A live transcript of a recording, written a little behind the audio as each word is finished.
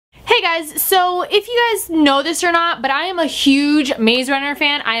guys, so if you guys know this or not, but I am a huge Maze Runner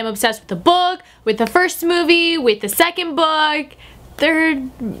fan. I am obsessed with the book, with the first movie, with the second book, third.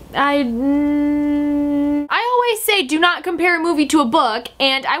 I always say do not compare a movie to a book,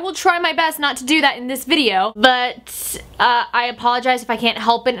 and I will try my best not to do that in this video, but I apologize if I can't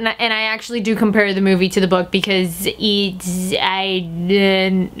help it, and I actually do compare the movie to the book because it's,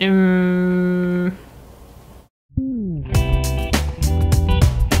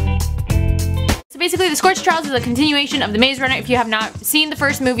 Basically, the Scorch Trials is a continuation of the Maze Runner. If you have not seen the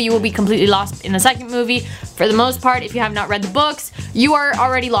first movie, you will be completely lost in the second movie. For the most part, if you have not read the books, you are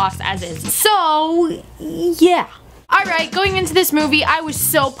already lost as is. So, yeah. Alright, going into this movie, I was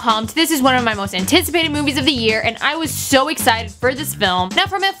so pumped. This is one of my most anticipated movies of the year, and I was so excited for this film. Now,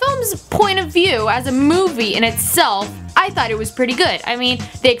 from a film's point of view, as a movie in itself, I thought it was pretty good. I mean,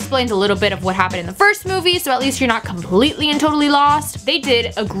 they explained a little bit of what happened in the first movie, so at least you're not completely and totally lost. They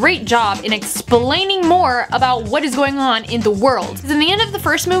did a great job in explaining more about what is going on in the world. Because in the end of the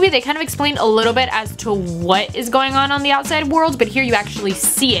first movie, they kind of explained a little bit as to what is going on the outside world, but here you actually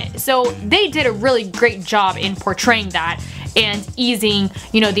see it. So they did a really great job in portraying that and easing,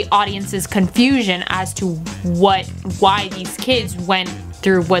 you know, the audience's confusion as to why these kids went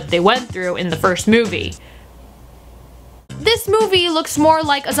through what they went through in the first movie. This movie looks more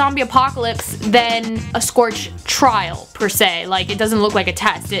like a zombie apocalypse than a Scorch trial, per se. Like, it doesn't look like a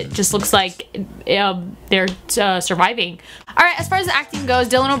test. It just looks like they're surviving. Alright, as far as the acting goes,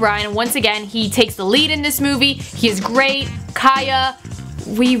 Dylan O'Brien, once again, he takes the lead in this movie. He is great. Kaya,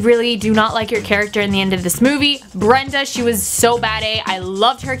 we really do not like your character in the end of this movie. Brenda, she was so bad A. I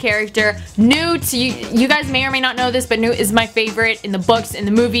loved her character. Newt, you guys may or may not know this, but Newt is my favorite in the books. In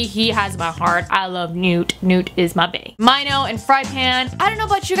the movie, he has my heart. I love Newt. Newt is my bae. Mino and Fry Pan. I don't know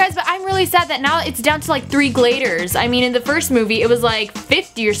about you guys, but I'm really sad that now it's down to like 3 Gladers. I mean, in the first movie, it was like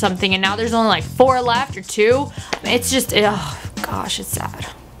 50 or something, and now there's only like 4 left or 2. It's just, oh gosh, it's sad.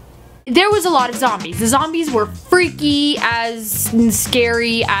 There was a lot of zombies. The zombies were freaky as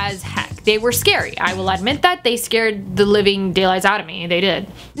scary as heck. They were scary. I will admit that. They scared the living daylights out of me. They did.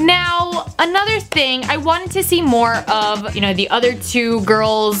 Now, another thing, I wanted to see more of, you know, the other 2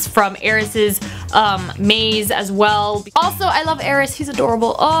 girls from Eris's maze as well. Also, I love Eris. He's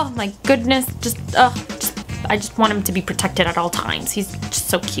adorable. Oh my goodness. I just want him to be protected at all times. He's just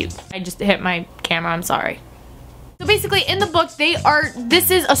so cute. I just hit my camera. I'm sorry. So basically, in the book,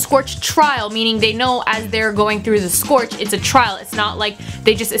 this is a Scorch trial, meaning they know as they're going through the Scorch, it's a trial. It's not like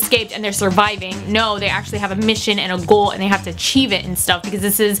they just escaped and they're surviving. No, they actually have a mission and a goal, and they have to achieve it and stuff, because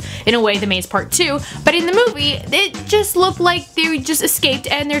this is, in a way, the Maze Part 2. But in the movie, it just looked like they just escaped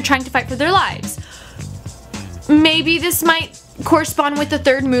and they're trying to fight for their lives. Maybe this might correspond with the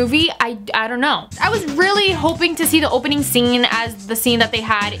 3rd movie. I don't know. I was really hoping to see the opening scene as the scene that they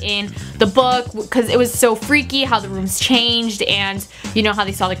had in the book, because it was so freaky how the rooms changed, and you know how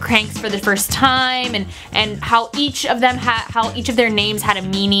they saw the cranks for the first time, and how each of their names had a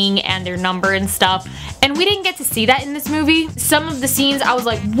meaning and their number and stuff. And we didn't get to see that in this movie. Some of the scenes I was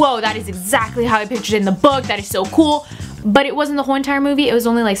like, whoa, that is exactly how I pictured it in the book. That is so cool. But it wasn't the whole entire movie. It was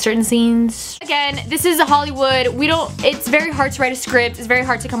only like certain scenes. Again, this is Hollywood. It's very hard to write a script. It's very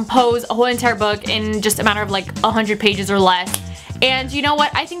hard to compose a whole entire book in just a matter of like 100 pages or less. And you know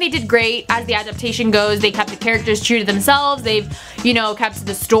what? I think they did great as the adaptation goes. They kept the characters true to themselves. They've, you know, kept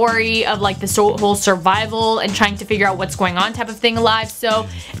the story of like the whole survival and trying to figure out what's going on type of thing alive. So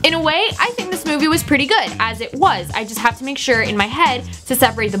in a way, I think this movie was pretty good as it was. I just have to make sure in my head to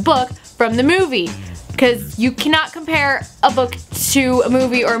separate the book from the movie, because you cannot compare a book to a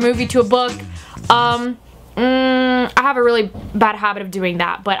movie or a movie to a book. I have a really bad habit of doing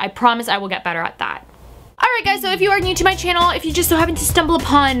that, but I promise I will get better at that. Alright guys, so if you are new to my channel, if you just so happen to stumble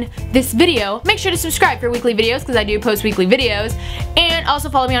upon this video, make sure to subscribe for weekly videos, because I do post weekly videos. And also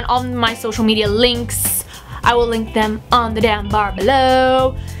follow me on all my social media links. I will link them on the down bar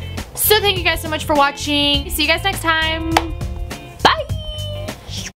below. So thank you guys so much for watching. See you guys next time.